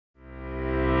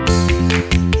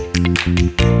Hello,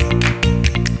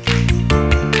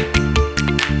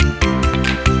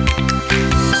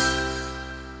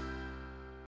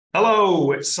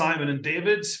 it's Simon and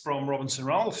David from Robinson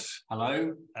Ralph.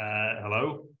 Hello.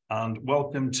 Hello, and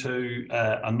welcome to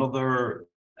another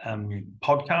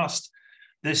podcast.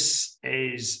 This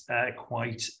is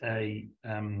quite a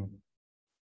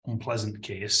unpleasant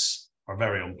case, or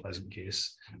very unpleasant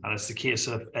case, and it's the case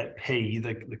of P.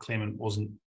 The claimant wasn't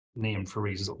named for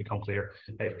reasons that will become clear.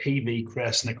 PV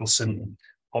Crest Nicholson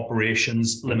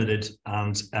Operations Ltd,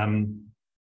 and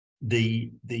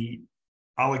the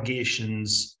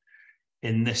allegations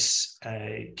in this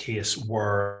case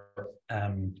were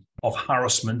of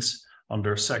harassment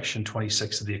under Section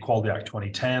 26 of the Equality Act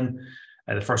 2010.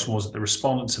 The first one was that the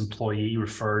respondent's employee,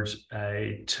 referred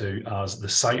to as the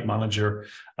site manager,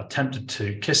 attempted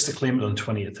to kiss the claimant on the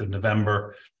 20th of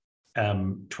November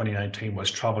 2019, was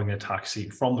travelling in a taxi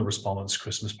from the respondent's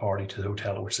Christmas party to the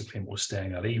hotel at which the claimant was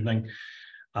staying that evening,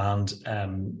 and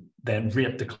then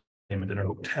raped the claimant in a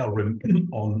hotel room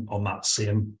on that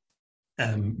same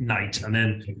night. And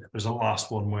then there's a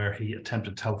last one where he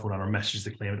attempted to telephone or message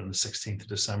the claimant on the 16th of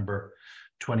December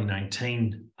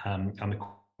 2019, and the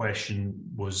question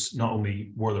was not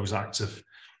only were those acts of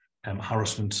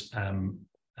harassment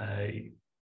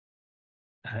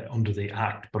under the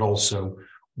Act, but also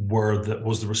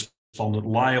was the respondent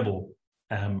liable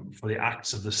for the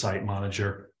acts of the site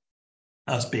manager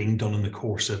as being done in the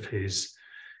course of his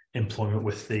employment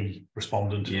with the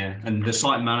respondent. Yeah, and the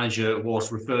site manager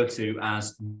was referred to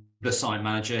as the site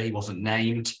manager. He wasn't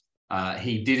named.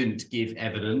 He didn't give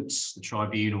evidence. The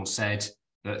tribunal said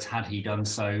that had he done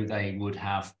so, they would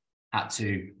have had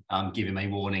to give him a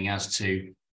warning as to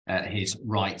his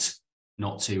right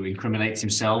not to incriminate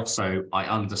himself. So I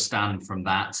understand from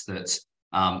that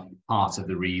part of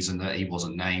the reason that he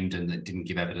wasn't named and that didn't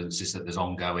give evidence is that there's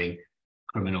ongoing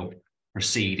criminal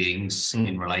proceedings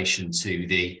in relation to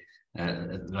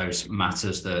those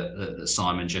matters that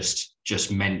Simon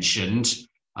just mentioned.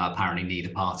 Apparently, neither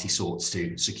party sought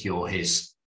to secure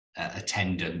his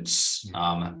attendance.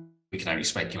 We can only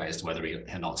speculate as to whether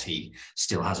or not he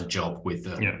still has a job with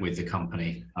the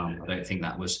company. I don't think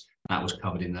that was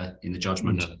covered in the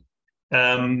judgment.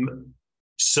 No.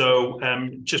 So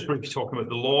just briefly talking about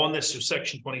the law on this, so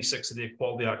Section 26 of the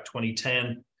Equality Act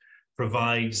 2010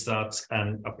 provides that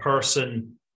a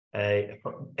person A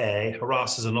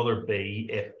harasses another B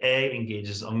if A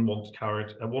engages in unwanted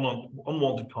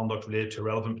conduct related to a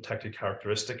relevant protected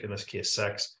characteristic, in this case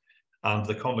sex, and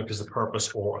the conduct is the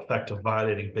purpose or effect of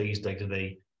violating B's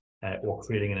dignity or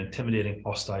creating an intimidating,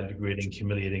 hostile, degrading,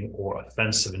 humiliating or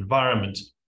offensive environment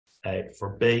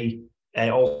for B. A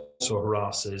also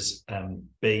harasses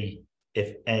B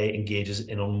if A engages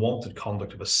in unwanted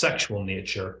conduct of a sexual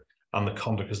nature and the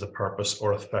conduct is the purpose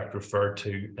or effect referred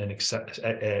to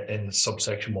in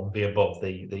subsection 1B above,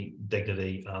 the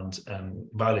dignity and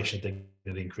violation of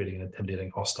dignity and creating an intimidating,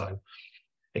 hostile,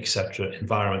 etc.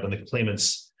 environment. And the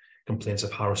claimant's complaints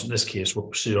of harassment in this case were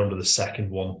pursued under the second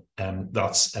one,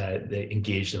 that's they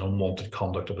engaged in unwanted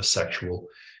conduct of a sexual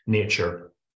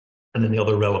nature. And then the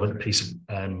other relevant piece of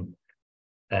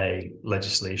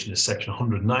legislation is Section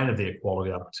 109 of the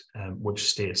Equality Act, which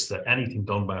states that anything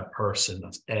done by a person,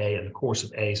 that's A, in the course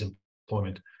of A's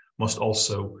employment, must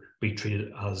also be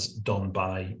treated as done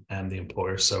by the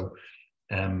employer. So,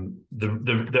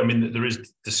 there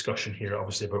is discussion here,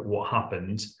 obviously, about what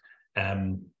happened,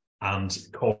 and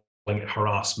calling it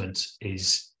harassment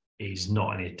is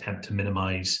not any attempt to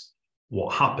minimise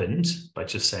what happened by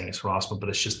just saying it's harassment, but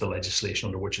it's just the legislation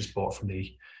under which it's brought from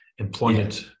the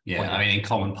employment. Yeah. I mean, in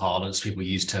common parlance, people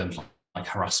use terms like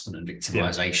harassment and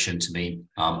victimization to mean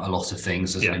a lot of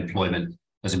things. As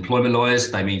employment lawyers,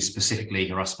 they mean specifically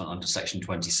harassment under Section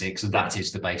 26, and that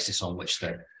is the basis on which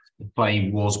the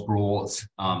claim was brought.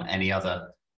 Any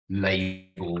other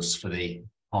labels for the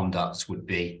conduct would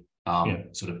be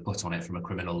sort of put on it from a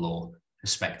criminal law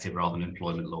perspective rather than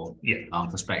employment law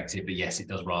perspective. But yes, it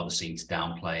does rather seem to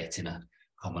downplay it in a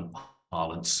common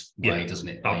parlance way, doesn't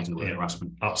it?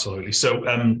 Harassment. Absolutely. So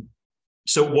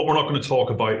what we're not going to talk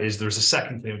about is there's a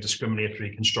second claim of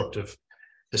discriminatory constructive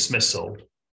dismissal,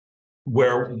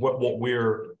 where we're not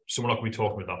going to be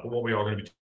talking about that, but what we are going to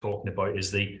be talking about is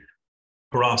the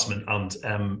harassment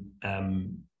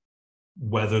and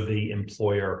whether the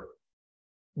employer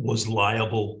was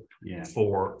liable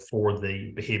for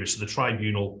the behaviour. So the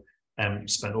tribunal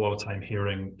spent a lot of time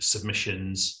hearing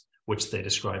submissions, which they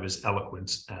describe as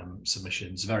eloquent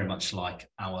submissions. Very much like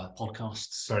our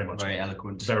podcasts. Very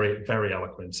eloquent. Very, very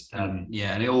eloquent. And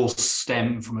it all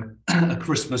stemmed from a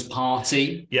Christmas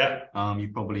party. Yeah. You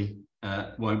probably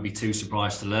won't be too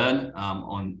surprised to learn,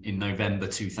 in November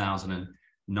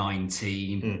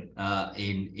 2019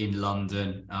 in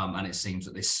London, and it seems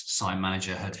that this site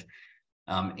manager had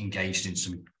engaged in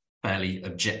some fairly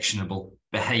objectionable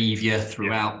behaviour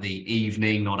throughout the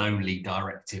evening, not only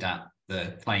directed at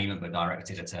the claimant, but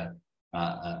directed at a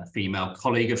female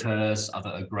colleague of hers,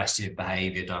 other aggressive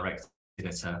behaviour directed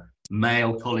at a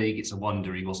male colleague. It's a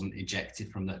wonder he wasn't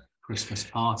ejected from the Christmas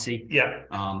party,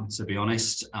 to be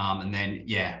honest. And then,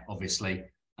 obviously,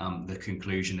 the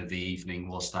conclusion of the evening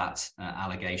was that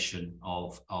allegation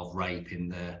of rape in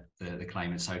the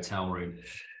claimant's hotel room.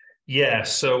 Yeah,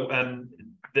 so and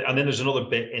then there's another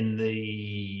bit in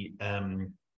the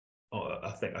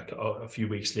I think a few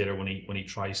weeks later when he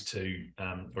tries to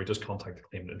or he does contact the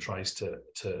claimant and tries to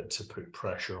put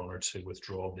pressure on her to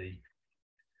withdraw the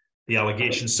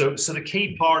allegations. So the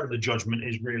key part of the judgment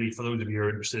is really, for those of you who are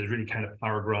interested, is really kind of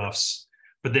paragraphs,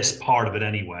 for this part of it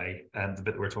anyway, and the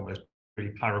bit that we're talking about is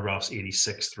really paragraphs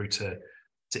 86 through to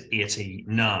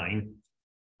 89,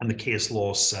 and the case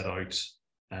law is set out,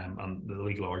 and the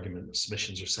legal argument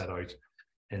submissions are set out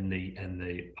in the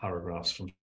paragraphs from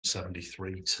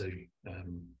 73 to I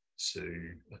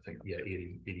think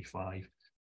 85.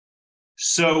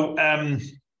 So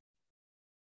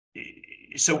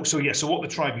what the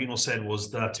tribunal said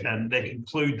was that they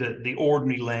conclude that the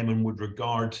ordinary layman would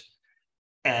regard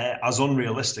as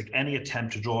unrealistic any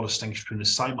attempt to draw a distinction between the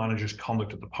site manager's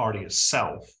conduct at the party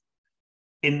itself,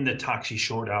 in the taxi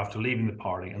shortly after leaving the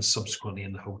party, and subsequently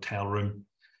in the hotel room.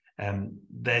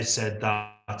 They said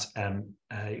that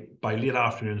by late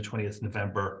afternoon, the 20th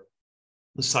November,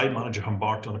 the site manager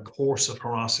embarked on a course of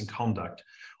harassing conduct,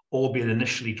 albeit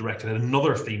initially directed at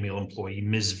another female employee,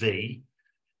 Ms. V.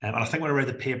 And I think when I read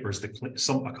the papers, a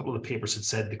couple of the papers had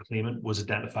said the claimant was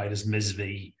identified as Ms.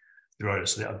 V throughout it,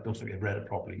 so I don't think they've read it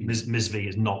properly. Ms. V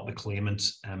is not the claimant,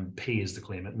 P is the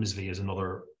claimant. Ms. V is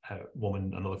another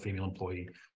woman, another female employee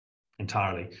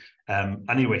entirely.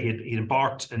 Anyway, he'd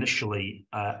embarked initially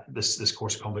this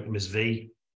course of conduct with Ms.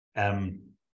 V,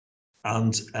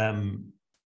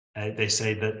 they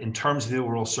say that in terms of the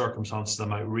overall circumstances that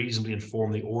might reasonably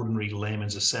inform the ordinary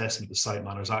layman's assessment of the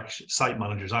site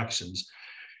manager's actions,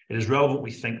 it is relevant,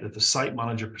 we think, that the site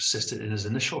manager persisted in his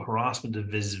initial harassment of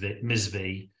Ms.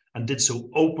 V and did so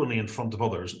openly in front of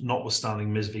others,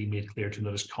 notwithstanding Ms. V made clear to him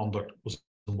that his conduct was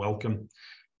unwelcome.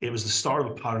 It was the start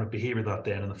of a pattern of behaviour that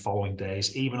day and in the following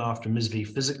days. Even after Ms. V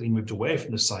physically moved away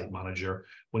from the site manager,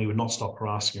 when he would not stop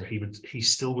harassing her, he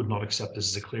still would not accept this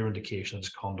as a clear indication that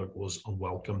his conduct was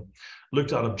unwelcome.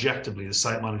 Looked at objectively, the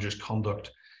site manager's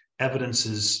conduct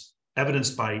evidences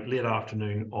that by late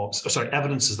afternoon on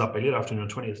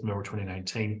 20th November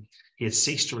 2019, he had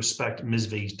ceased to respect Ms.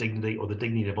 V's dignity or the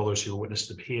dignity of others who were witness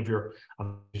to the behaviour,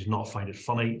 and did not find it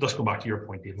funny. Let's go back to your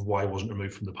point, Dave, of why he wasn't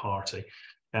removed from the party.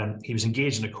 He was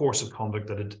engaged in a course of conduct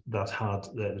that had,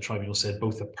 the tribunal said,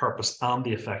 both the purpose and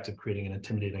the effect of creating an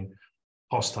intimidating,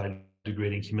 hostile,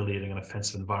 degrading, humiliating and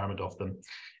offensive environment of them,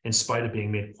 in spite of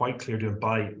being made quite clear to him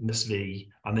by Ms. V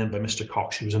and then by Mr.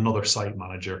 Cox, who was another site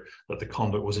manager, that the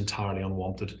conduct was entirely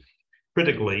unwanted.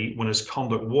 Critically, when his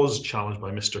conduct was challenged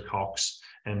by Mr. Cox,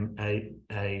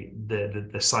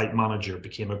 the site manager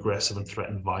became aggressive and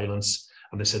threatened violence,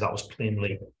 and they said that was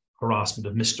plainly harassment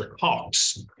of Mr.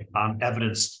 Cox and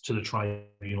evidence to the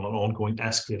tribunal an ongoing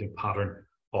escalating pattern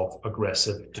of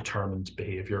aggressive, determined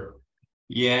behaviour.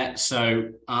 Yeah, so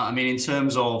I mean, in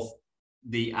terms of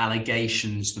the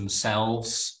allegations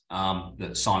themselves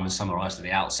that Simon summarised at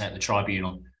the outset, the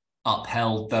tribunal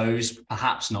upheld those,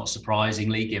 perhaps not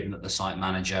surprisingly, given that the site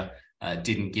manager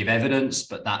didn't give evidence.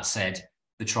 But that said,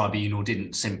 the tribunal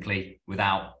didn't simply,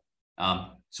 without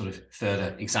sort of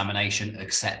further examination,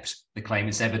 accept the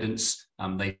claimant's evidence.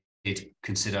 They did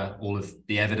consider all of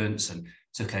the evidence and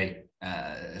took a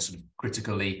sort of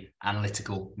critically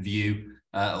analytical view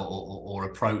or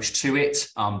approach to it.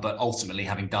 But ultimately,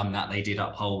 having done that, they did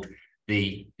uphold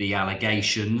the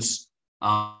allegations.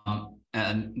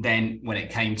 And then when it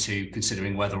came to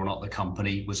considering whether or not the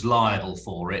company was liable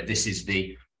for it, this is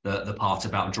the part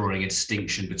about drawing a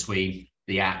distinction between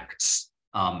the acts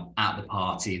at the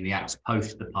party and the acts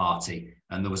post the party.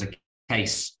 And there was a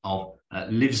case of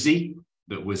Livesey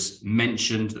that was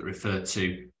mentioned that referred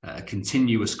to a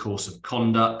continuous course of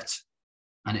conduct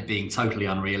and it being totally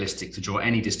unrealistic to draw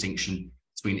any distinction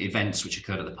between events which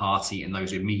occurred at the party and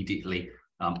those immediately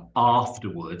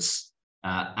afterwards.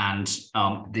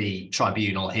 The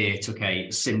tribunal here took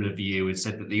a similar view and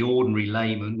said that the ordinary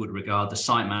layman would regard the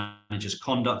site manager's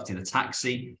conduct in a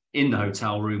taxi, in the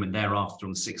hotel room, and thereafter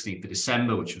on the 16th of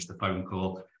December, which was the phone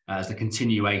call, as the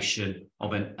continuation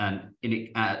of an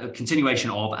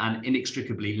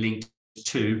inextricably linked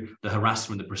to the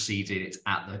harassment that preceded it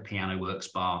at the Piano Works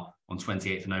bar on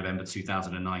 28th of November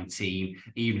 2019,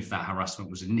 even if that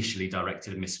harassment was initially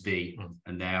directed at Miss V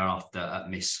and thereafter at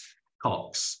Miss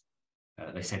Cox.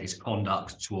 They said his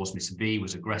conduct towards Miss V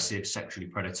was aggressive, sexually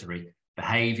predatory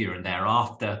behaviour, and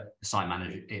thereafter the site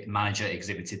manager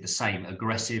exhibited the same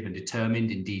aggressive and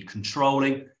determined, indeed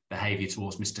controlling, behaviour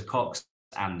towards Mr. Cox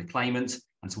and the claimant,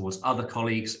 and towards other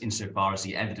colleagues, insofar as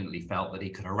he evidently felt that he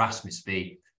could harass Miss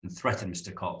V and threaten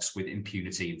Mr. Cox with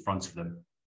impunity in front of them.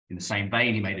 In the same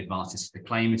vein, he made advances to the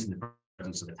claimant in the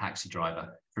presence of the taxi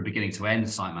driver. From beginning to end,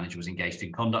 the site manager was engaged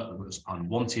in conduct that was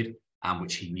unwanted and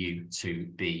which he knew to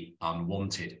be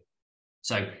unwanted.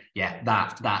 So, yeah,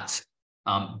 that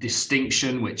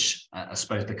distinction, which I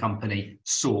suppose the company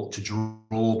sought to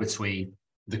draw between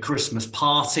the Christmas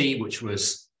party, which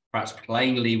was perhaps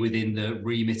plainly within the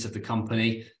remit of the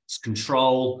company's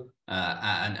control,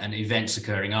 and events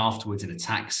occurring afterwards in a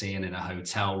taxi and in a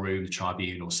hotel room, the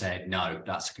tribunal said, no,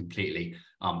 that's a completely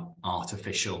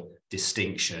artificial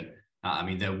distinction. I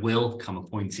mean, there will come a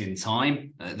point in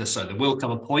time, so there will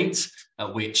come a point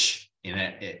at which, in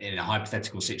a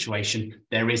hypothetical situation,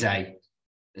 there is a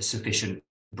sufficient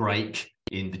break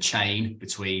in the chain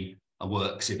between a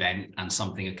works event and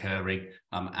something occurring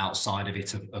outside of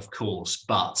it, of course.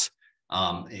 But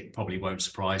it probably won't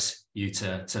surprise you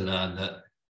to learn that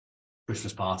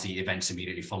Christmas party events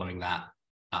immediately following that,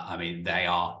 I mean, they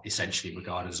are essentially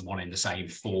regarded as one and the same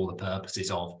for the purposes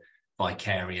of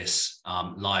vicarious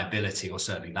liability, or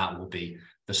certainly that will be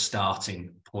the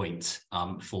starting point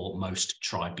for most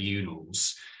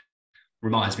tribunals.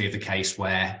 Reminds me of the case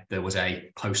where there was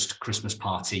a post-Christmas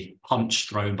party punch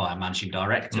thrown by a managing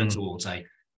director towards a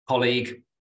colleague,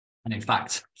 and in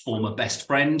fact, former best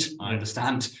friend, I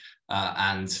understand,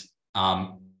 and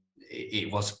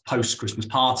it was post-Christmas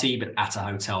party, but at a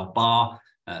hotel bar.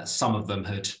 Some of them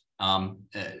had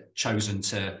chosen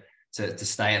to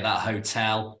stay at that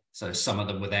hotel, so some of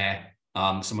them were there.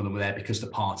 Some of them were there because the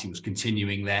party was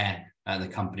continuing there, and the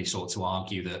company sought to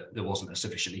argue that there wasn't a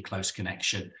sufficiently close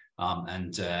connection.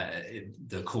 And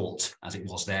the court, as it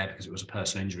was there, because it was a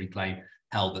personal injury claim,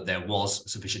 held that there was a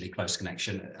sufficiently close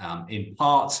connection, in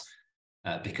part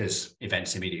because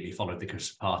events immediately followed the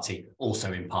Christmas party,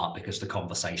 also in part because the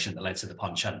conversation that led to the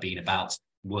punch had been about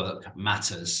work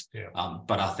matters. Yeah.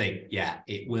 But I think, yeah,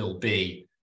 it will be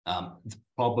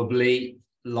probably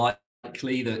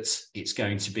likely that it's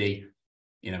going to be,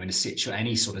 in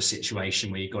any sort of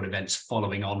situation where you've got events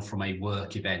following on from a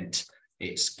work event,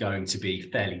 it's going to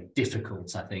be fairly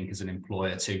difficult, I think, as an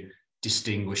employer to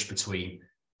distinguish between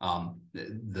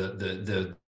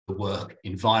the work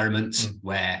environment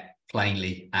where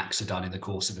plainly acts are done in the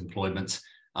course of employment,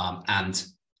 and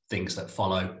things that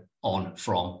follow on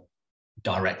from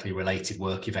directly related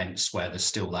work events where there's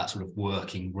still that sort of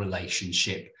working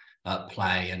relationship at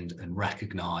play and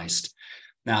recognised.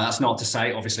 Now, that's not to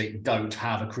say, obviously, don't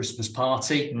have a Christmas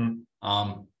party.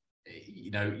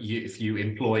 If you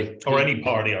employ people, or any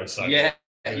party outside.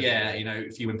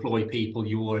 If you employ people,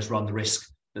 you always run the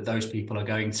risk that those people are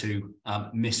going to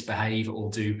misbehave or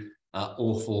do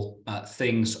awful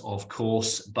things, of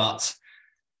course. But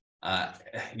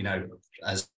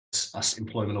as us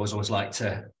employment lawyers always like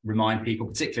to remind people,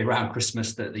 particularly around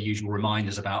Christmas, that the usual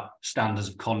reminders about standards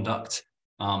of conduct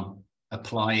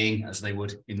applying as they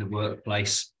would in the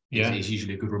workplace is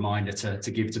usually a good reminder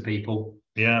to give to people.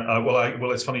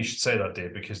 Well, it's funny you should say that,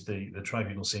 Dave, because the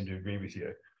tribunal seem to agree with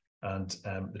you. And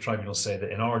the tribunal say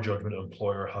that in our judgment, an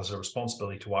employer has a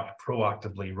responsibility to act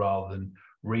proactively rather than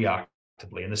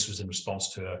reactively. And this was in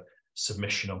response to a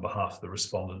submission on behalf of the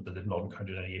respondent that had not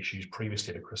encountered any issues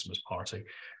previously at a Christmas party.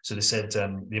 So they said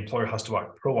the employer has to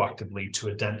act proactively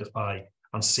to identify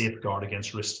and safeguard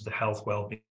against risks to the health,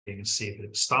 well-being and safety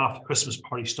of staff. The Christmas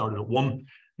party started at 1 and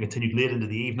continued late into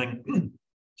the evening.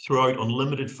 Throughout,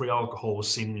 unlimited free alcohol was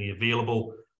seemingly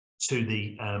available to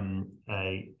the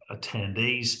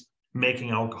attendees. Making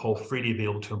alcohol freely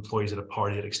available to employees at a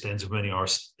party that extends over many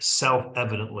hours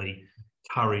self-evidently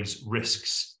carries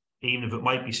risks. Even if it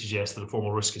might be suggested that a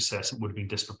formal risk assessment would have been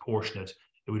disproportionate,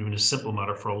 it would have been a simple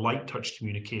matter for a light touch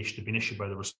communication to be issued by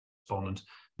the respondent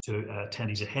to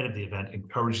attendees ahead of the event,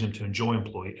 encouraging them to enjoy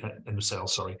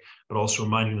themselves, but also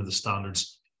reminding them of the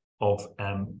standards of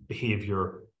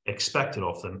behaviour expected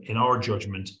of them. In our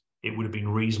judgment, it would have been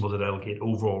reasonable to delegate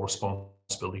overall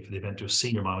responsibility for the event to a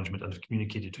senior management and have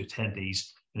communicated to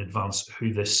attendees in advance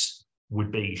who this would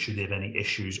be should they have any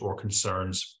issues or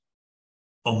concerns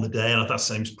on the day. And that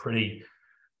seems pretty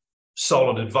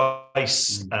solid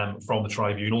advice from the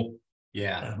tribunal.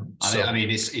 I mean,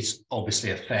 it's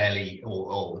obviously a fairly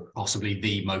or possibly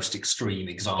the most extreme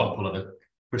example of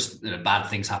bad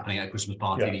things happening at a Christmas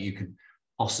party that you can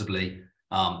possibly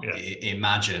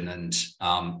imagine. And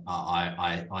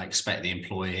I expect the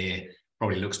employer here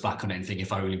probably looks back on it and think,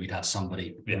 if only we'd had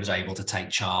somebody who was able to take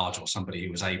charge, or somebody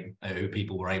who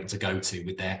people were able to go to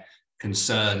with their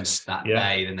concerns that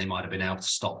day, then they might have been able to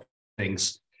stop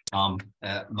things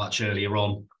much earlier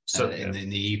on in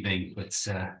the evening. But it's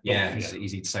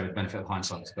easy to say with benefit of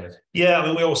hindsight, I suppose. Yeah, I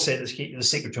mean, we always say the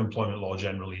secret to employment law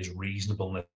generally is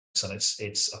reasonableness, and it's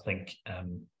I think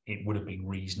it would have been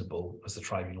reasonable, as the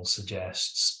tribunal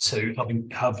suggests, to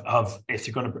have if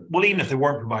you're going to, well, even if they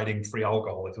weren't providing free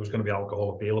alcohol, if there was going to be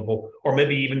alcohol available, or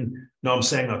maybe even, no, I'm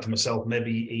saying that to myself,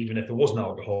 maybe even if there wasn't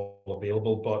alcohol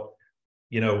available, but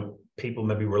people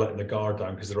maybe were letting the guard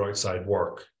down because they're outside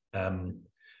work.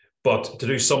 But to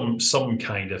do some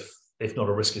kind of, if not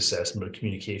a risk assessment, but a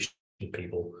communication with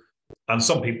people. And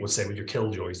some people would say, well, you're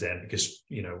killjoys then, because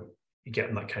you're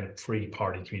getting that kind of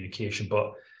pre-party communication.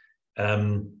 But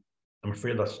I'm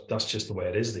afraid that's just the way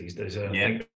it is these days.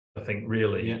 I think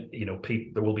really,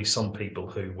 there will be some people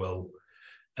who will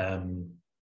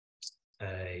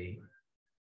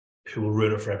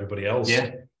ruin it for everybody else.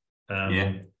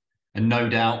 And no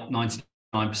doubt 99%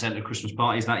 of Christmas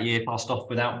parties that year passed off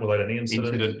without any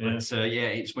incident. But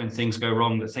it's when things go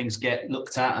wrong that things get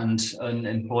looked at, and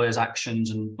employers'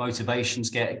 actions and motivations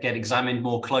get examined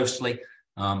more closely.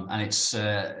 And it's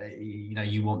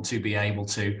you want to be able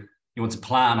to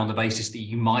plan on the basis that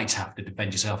you might have to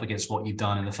defend yourself against what you've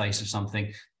done in the face of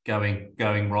something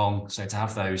going wrong. So to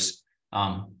have those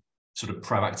sort of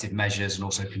proactive measures and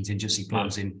also contingency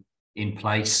plans in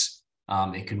place,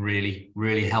 it can really,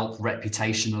 really help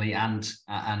reputationally and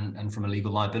from a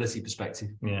legal liability perspective.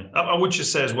 Yeah, I would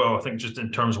just say as well, I think just in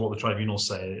terms of what the tribunal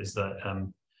say, is that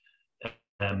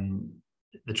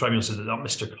the tribunal said that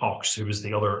Mr. Cox, who was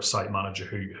the other site manager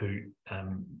who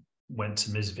went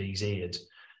to Ms. V's aid,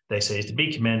 they say is to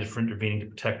be commended for intervening to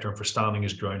protect her and for standing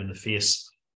his ground in the face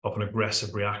of an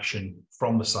aggressive reaction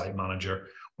from the site manager.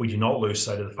 We do not lose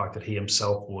sight of the fact that he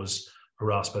himself was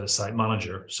harassed by the site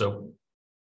manager. So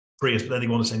praise, but then they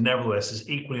go on to say, nevertheless, it's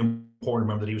equally important to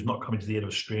remember that he was not coming to the aid of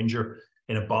a stranger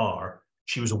in a bar.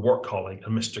 She was a work colleague,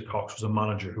 and Mr. Cox was a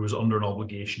manager who was under an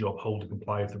obligation to uphold and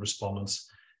comply with the respondents'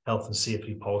 health and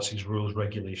safety policies, rules,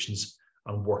 regulations,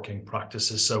 and working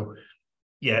practices. So,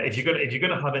 if you're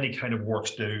going to have any kind of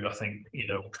works do, I think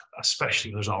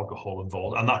especially if there's alcohol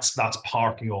involved, and that's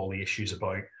parking all the issues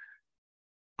about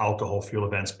alcohol fuel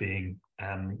events being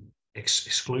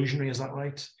exclusionary, is that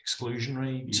right?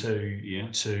 Exclusionary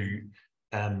to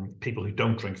people who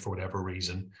don't drink for whatever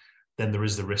reason. Then there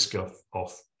is the risk of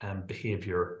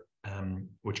behaviour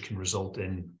which can result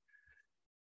in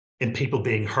people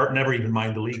being hurt. Never even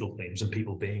mind the legal claims, and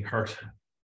people being hurt.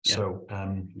 So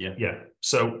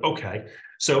So okay.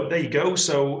 So there you go.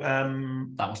 So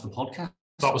that was the podcast.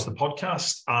 That was the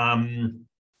podcast. And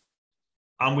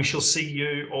we shall see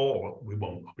you all. We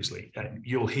won't, obviously.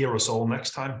 You'll hear us all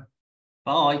next time.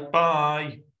 Bye.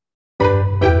 Bye.